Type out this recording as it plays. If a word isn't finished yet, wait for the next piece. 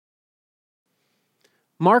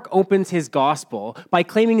Mark opens his gospel by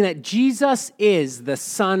claiming that Jesus is the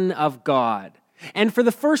Son of God. And for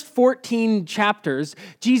the first 14 chapters,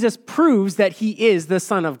 Jesus proves that he is the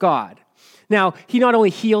Son of God. Now, he not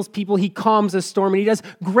only heals people, he calms a storm, and he does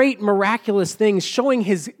great miraculous things, showing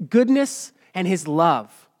his goodness and his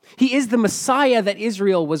love. He is the Messiah that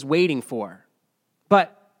Israel was waiting for.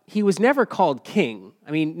 But he was never called king.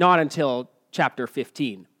 Not until chapter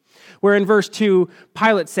 15, where in verse 2,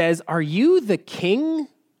 Pilate says, "Are you the king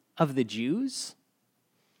of the Jews?"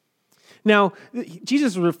 Now,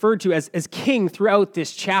 Jesus is referred to as king throughout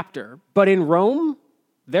this chapter, but in Rome,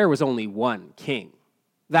 there was only one king.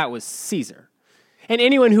 That was Caesar. And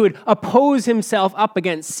anyone who would oppose himself up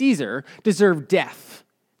against Caesar deserved death.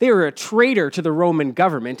 They were a traitor to the Roman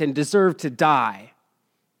government and deserved to die.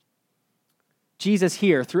 Jesus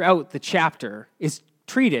here, throughout the chapter, is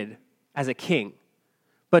treated as a king.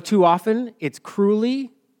 But too often, it's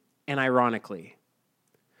cruelly and ironically.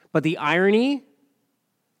 But the irony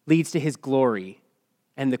leads to his glory,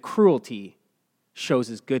 and the cruelty shows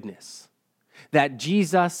his goodness. That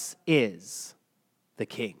Jesus is the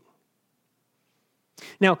king.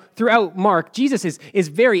 Now, throughout Mark, Jesus is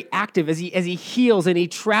very active as he heals and he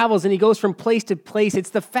travels and he goes from place to place. It's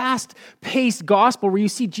the fast-paced gospel where you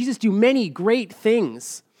see Jesus do many great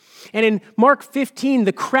things. And in Mark 15,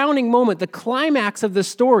 the crowning moment, the climax of the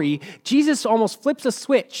story, Jesus almost flips a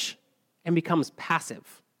switch and becomes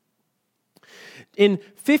passive. In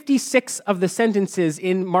 56 of the sentences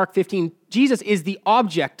in Mark 15, Jesus is the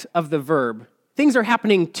object of the verb. Things are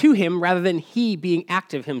happening to him rather than he being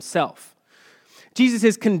active himself. Jesus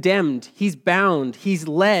is condemned, he's bound, he's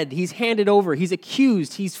led, he's handed over, he's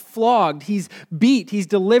accused, he's flogged, he's beat, he's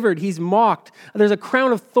delivered, he's mocked. There's a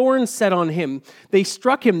crown of thorns set on him. They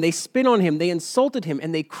struck him, they spit on him, they insulted him,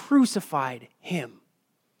 and they crucified him.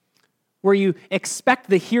 Where you expect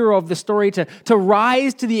the hero of the story to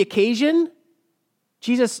rise to the occasion,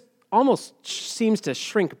 Jesus almost seems to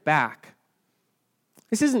shrink back.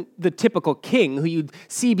 This isn't the typical king who you'd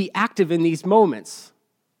see be active in these moments,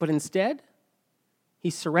 but instead, he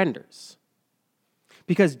surrenders.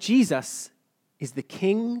 Because Jesus is the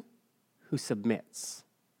king who submits.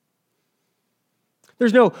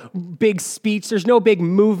 There's no big speech, there's no big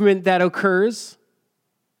movement that occurs.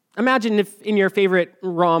 Imagine if in your favorite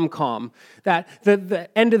rom-com, that the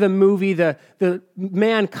end of the movie, the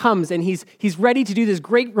man comes and he's ready to do this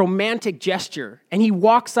great romantic gesture, and he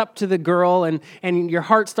walks up to the girl, and your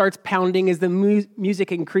heart starts pounding as the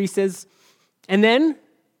music increases, and then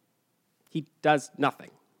he does nothing.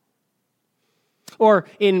 Or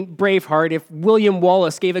in Braveheart, if William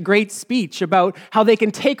Wallace gave a great speech about how they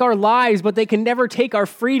can take our lives, but they can never take our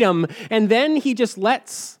freedom, and then he just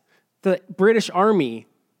lets the British Army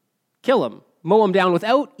kill him, mow him down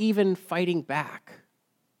without even fighting back.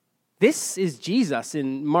 This is Jesus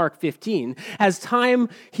in Mark 15.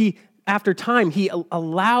 After time, he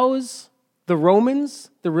allows the Romans,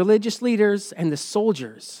 the religious leaders, and the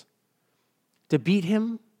soldiers to beat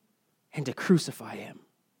him and to crucify him.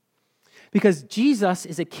 Because Jesus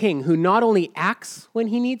is a king who not only acts when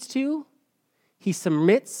he needs to, he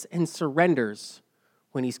submits and surrenders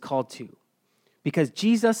when he's called to. Because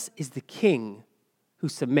Jesus is the king who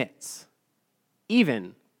submits,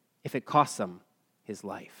 even if it costs him his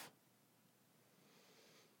life.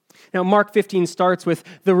 Now, Mark 15 starts with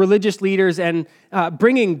the religious leaders and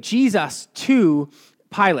bringing Jesus to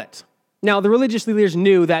Pilate. Now, the religious leaders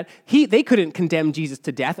knew that they couldn't condemn Jesus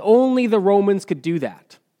to death. Only the Romans could do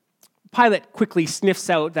that. Pilate quickly sniffs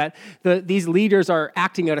out that these leaders are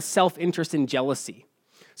acting out of self-interest and jealousy.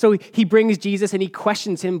 So he brings Jesus and he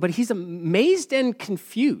questions him, but he's amazed and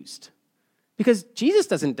confused because Jesus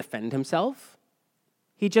doesn't defend himself.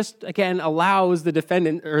 He just, again, allows the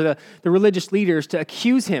defendant or the religious leaders to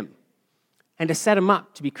accuse him and to set him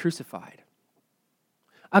up to be crucified.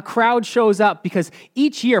 A crowd shows up because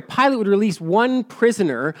each year Pilate would release one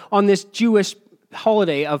prisoner on this Jewish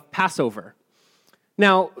holiday of Passover.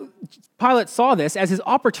 Now, Pilate saw this as his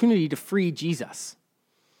opportunity to free Jesus.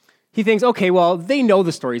 He thinks, okay, well, they know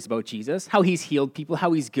the stories about Jesus, how he's healed people,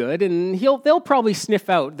 how he's good, and they'll probably sniff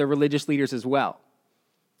out the religious leaders as well.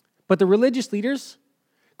 But the religious leaders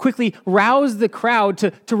quickly roused the crowd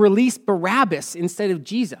to release Barabbas instead of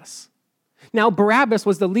Jesus. Now, Barabbas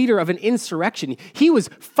was the leader of an insurrection. He was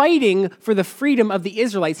fighting for the freedom of the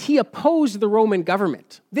Israelites. He opposed the Roman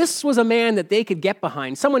government. This was a man that they could get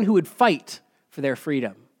behind, someone who would fight for their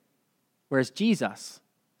freedom, whereas Jesus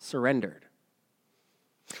surrendered.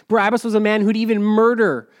 Barabbas was a man who'd even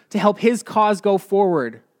murder to help his cause go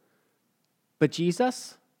forward. But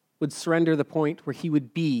Jesus would surrender the point where he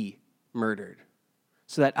would be murdered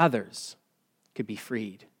so that others could be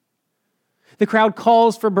freed. The crowd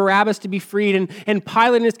calls for Barabbas to be freed, and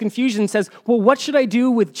Pilate in his confusion says, well, what should I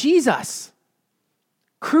do with Jesus?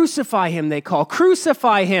 Crucify him, they call.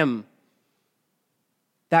 Crucify him.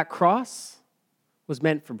 That cross was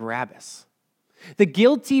meant for Barabbas. The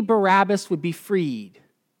guilty Barabbas would be freed,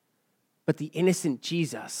 but the innocent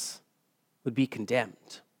Jesus would be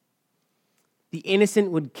condemned. The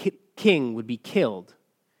innocent king would be killed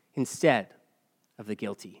instead of the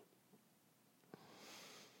guilty.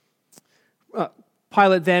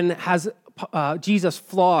 Pilate then has Jesus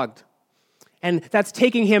flogged, and that's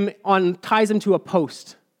taking him on, ties him to a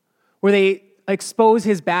post where they expose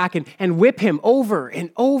his back and whip him over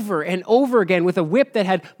and over and over again with a whip that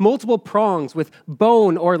had multiple prongs with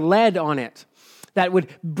bone or lead on it that would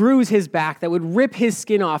bruise his back, that would rip his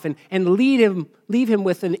skin off and leave him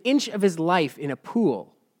with an inch of his life in a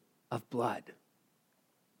pool of blood.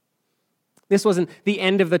 This wasn't the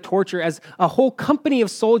end of the torture, as a whole company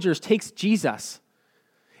of soldiers takes Jesus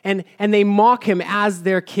and they mock him as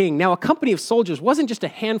their king. Now, a company of soldiers wasn't just a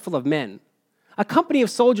handful of men. A company of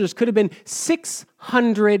soldiers could have been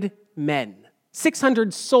 600 men,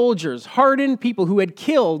 600 soldiers, hardened people who had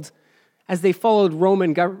killed as they followed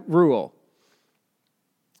Roman rule.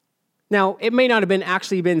 Now, it may not have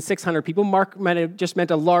been 600 people. Mark might have just meant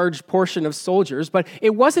a large portion of soldiers, but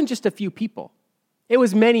it wasn't just a few people. It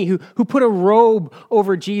was many who put a robe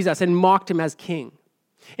over Jesus and mocked him as king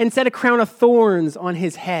and set a crown of thorns on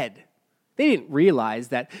his head. They didn't realize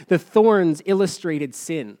that the thorns illustrated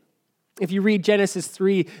sin. If you read Genesis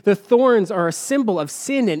 3, the thorns are a symbol of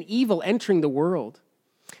sin and evil entering the world.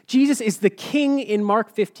 Jesus is the king in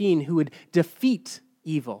Mark 15 who would defeat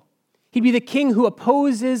evil. He'd be the king who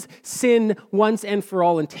opposes sin once and for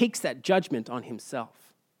all and takes that judgment on himself.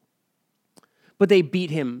 But they beat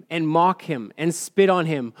him and mock him and spit on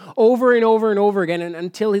him over and over and over again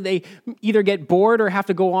until they either get bored or have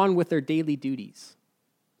to go on with their daily duties.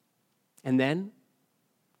 And then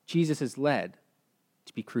Jesus is led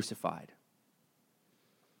to be crucified.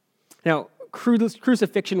 Now,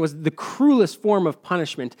 crucifixion was the cruelest form of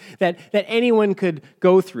punishment that anyone could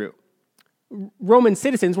go through. Roman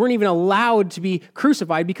citizens weren't even allowed to be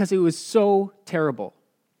crucified because it was so terrible.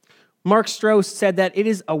 Mark Strauss said that it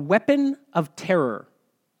is a weapon of terror,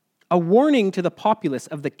 a warning to the populace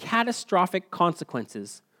of the catastrophic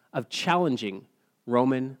consequences of challenging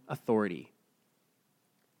Roman authority.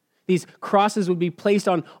 These crosses would be placed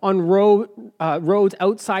on roads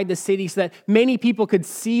outside the city so that many people could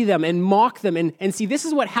see them and mock them and see this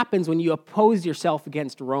is what happens when you oppose yourself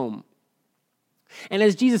against Rome. And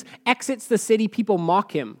as Jesus exits the city, people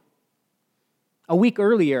mock him. A week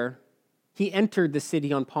earlier, he entered the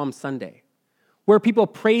city on Palm Sunday, where people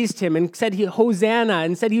praised him and said, Hosanna,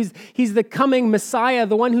 and said he's the coming Messiah,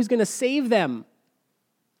 the one who's going to save them.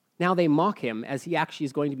 Now they mock him as he actually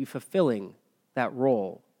is going to be fulfilling that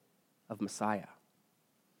role of Messiah.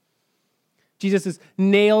 Jesus is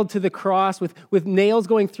nailed to the cross with nails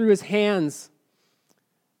going through his hands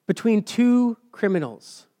between two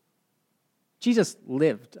criminals. Jesus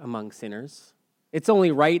lived among sinners. It's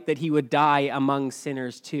only right that he would die among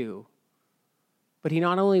sinners too. But he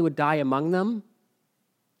not only would die among them,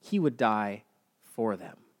 he would die for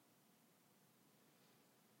them.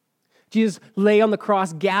 Jesus lay on the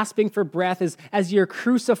cross gasping for breath as you're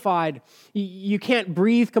crucified. You can't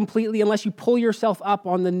breathe completely unless you pull yourself up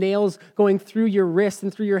on the nails going through your wrists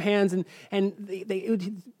and through your hands, and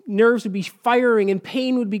nerves would be firing and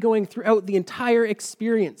pain would be going throughout the entire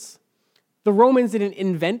experience. The Romans didn't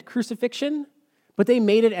invent crucifixion, but they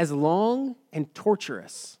made it as long and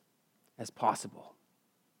torturous as possible.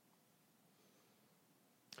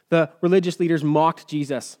 The religious leaders mocked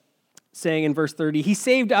Jesus, saying in verse 30, he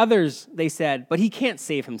saved others, they said, but he can't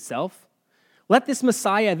save himself. Let this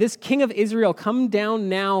Messiah, this King of Israel, come down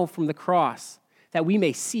now from the cross that we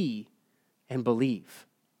may see and believe.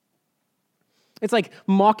 It's like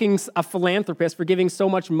mocking a philanthropist for giving so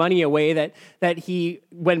much money away that he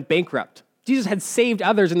went bankrupt. Jesus had saved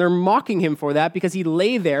others, and they're mocking him for that because he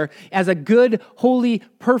lay there as a good, holy,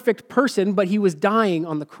 perfect person, but he was dying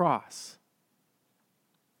on the cross.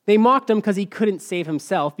 They mocked him because he couldn't save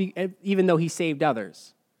himself, even though he saved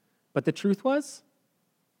others. But the truth was,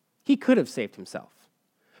 he could have saved himself.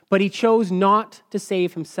 But he chose not to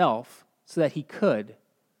save himself so that he could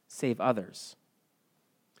save others.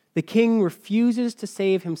 The king refuses to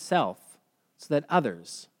save himself so that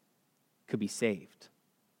others could be saved.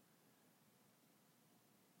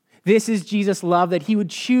 This is Jesus' love, that he would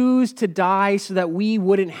choose to die so that we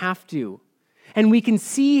wouldn't have to. And we can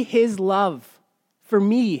see his love for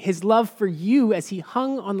me, his love for you as he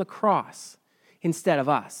hung on the cross instead of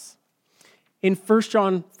us. In 1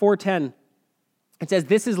 John 4:10, It says,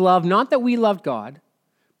 this is love, not that we loved God,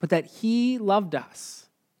 but that he loved us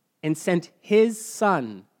and sent his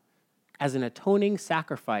Son as an atoning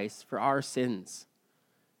sacrifice for our sins.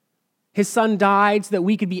 His Son died so that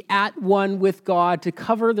we could be at one with God, to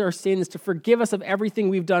cover their sins, to forgive us of everything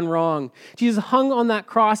we've done wrong. Jesus hung on that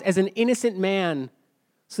cross as an innocent man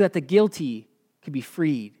so that the guilty could be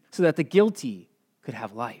freed, so that the guilty could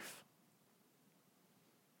have life.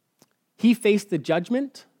 He faced the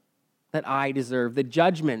judgment that I deserve, the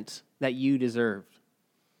judgment that you deserved.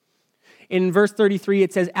 In verse 33,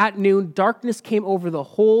 it says, at noon, darkness came over the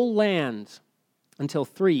whole land until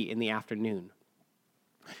 3 p.m.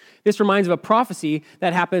 This reminds of a prophecy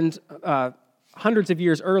that happened hundreds of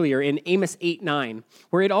years earlier in Amos 8:9,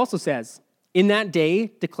 where it also says, in that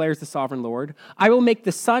day, declares the sovereign Lord, I will make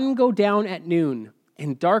the sun go down at noon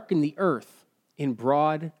and darken the earth in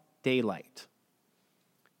broad daylight.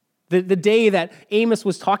 The day that Amos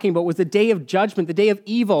was talking about was the day of judgment, the day of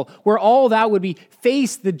evil, where all that would be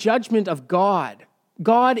face the judgment of God.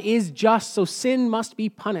 God is just, so sin must be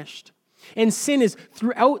punished. And sin is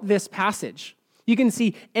throughout this passage. You can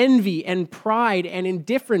see envy and pride and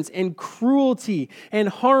indifference and cruelty and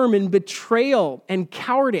harm and betrayal and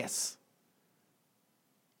cowardice.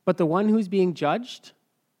 But the one who's being judged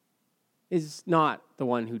is not the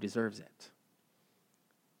one who deserves it.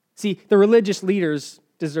 See, the religious leaders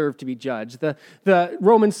deserve to be judged. The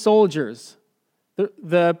Roman soldiers,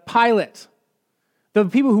 the Pilate, the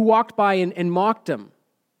people who walked by and mocked him.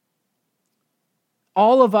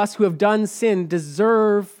 All of us who have done sin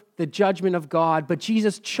deserve the judgment of God, but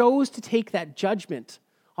Jesus chose to take that judgment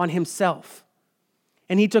on himself.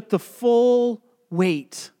 And he took the full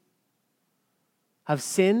weight of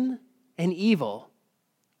sin and evil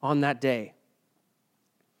on that day.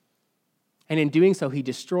 And in doing so, he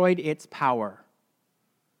destroyed its power,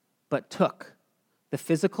 but took the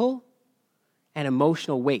physical and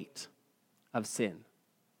emotional weight of sin.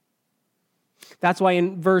 That's why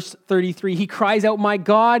in verse 33, he cries out, my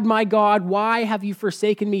God, why have you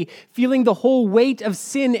forsaken me? Feeling the whole weight of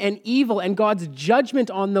sin and evil and God's judgment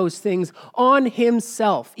on those things on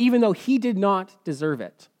himself, even though he did not deserve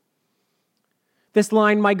it. This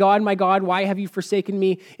line, my God, why have you forsaken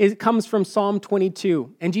me, it comes from Psalm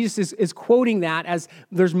 22. And Jesus is quoting that as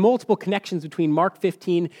there's multiple connections between Mark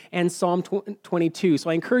 15 and Psalm 22. So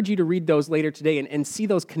I encourage you to read those later today and see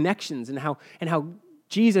those connections and how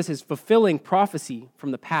Jesus is fulfilling prophecy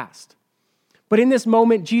from the past. But in this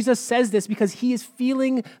moment, Jesus says this because he is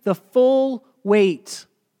feeling the full weight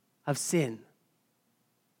of sin.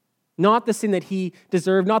 Not the sin that he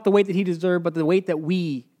deserved, not the weight that he deserved, but the weight that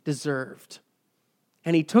we deserved.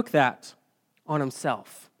 And he took that on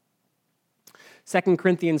himself. 2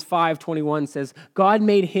 Corinthians 5:21 says, God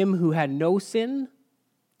made him who had no sin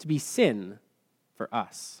to be sin for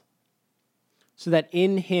us, so that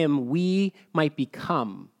in him we might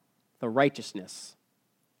become the righteousness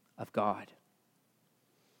of God.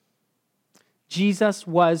 Jesus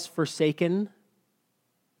was forsaken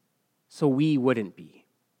so we wouldn't be.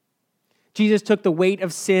 Jesus took the weight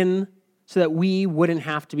of sin so that we wouldn't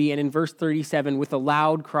have to be. And in verse 37, with a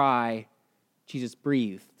loud cry, Jesus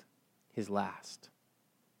breathed his last.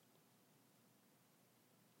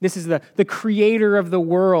 This is the creator of the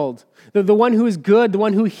world, the one who is good, the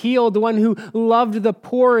one who healed, the one who loved the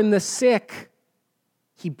poor and the sick.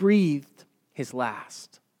 He breathed his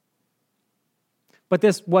last. But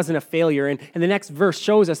this wasn't a failure. And the next verse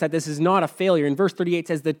shows us that this is not a failure. In verse 38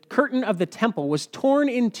 says, the curtain of the temple was torn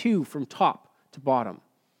in two from top to bottom.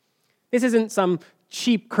 This isn't some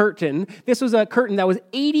cheap curtain. This was a curtain that was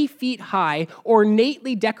 80 feet high,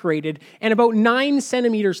 ornately decorated, and about 9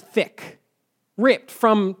 centimeters thick, ripped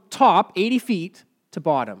from top, 80 feet, to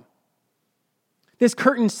bottom. This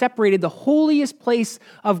curtain separated the holiest place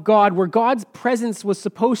of God, where God's presence was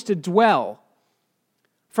supposed to dwell,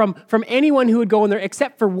 from anyone who would go in there,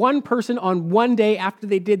 except for one person on one day after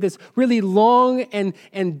they did this really long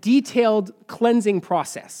and detailed cleansing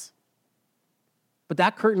process. But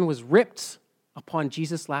that curtain was ripped upon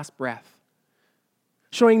Jesus' last breath,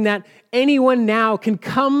 showing that anyone now can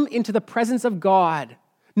come into the presence of God,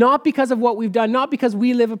 not because of what we've done, not because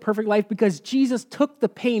we live a perfect life, because Jesus took the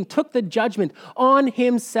pain, took the judgment on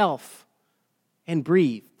himself and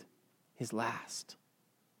breathed his last.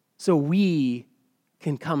 So we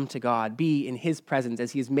can come to God, be in his presence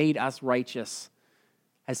as he has made us righteous,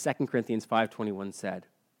 as 2 Corinthians 5:21 said.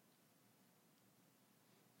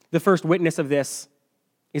 The first witness of this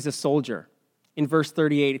is a soldier. In verse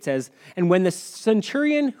 38, it says, and when the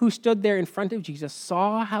centurion who stood there in front of Jesus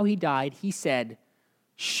saw how he died, he said,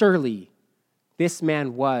 surely this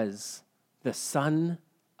man was the Son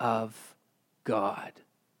of God.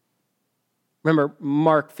 Remember,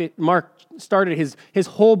 Mark started his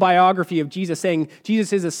whole biography of Jesus saying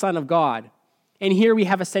Jesus is the Son of God. And here we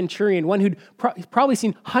have a centurion, one who'd probably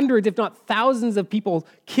seen hundreds, if not thousands of people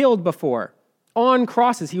killed before on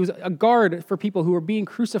crosses. He was a guard for people who were being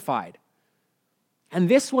crucified. And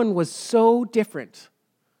this one was so different.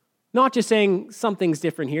 Not just saying something's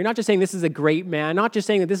different here, not just saying this is a great man, not just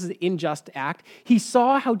saying that this is an unjust act. He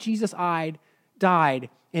saw how Jesus died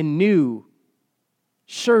and knew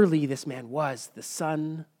surely this man was the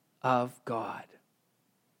Son of God,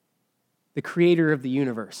 the creator of the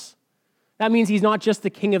universe. That means he's not just the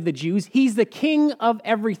king of the Jews, he's the king of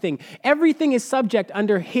everything. Everything is subject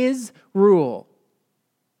under his rule.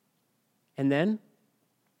 And then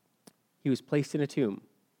he was placed in a tomb.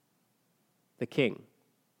 The king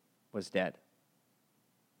was dead.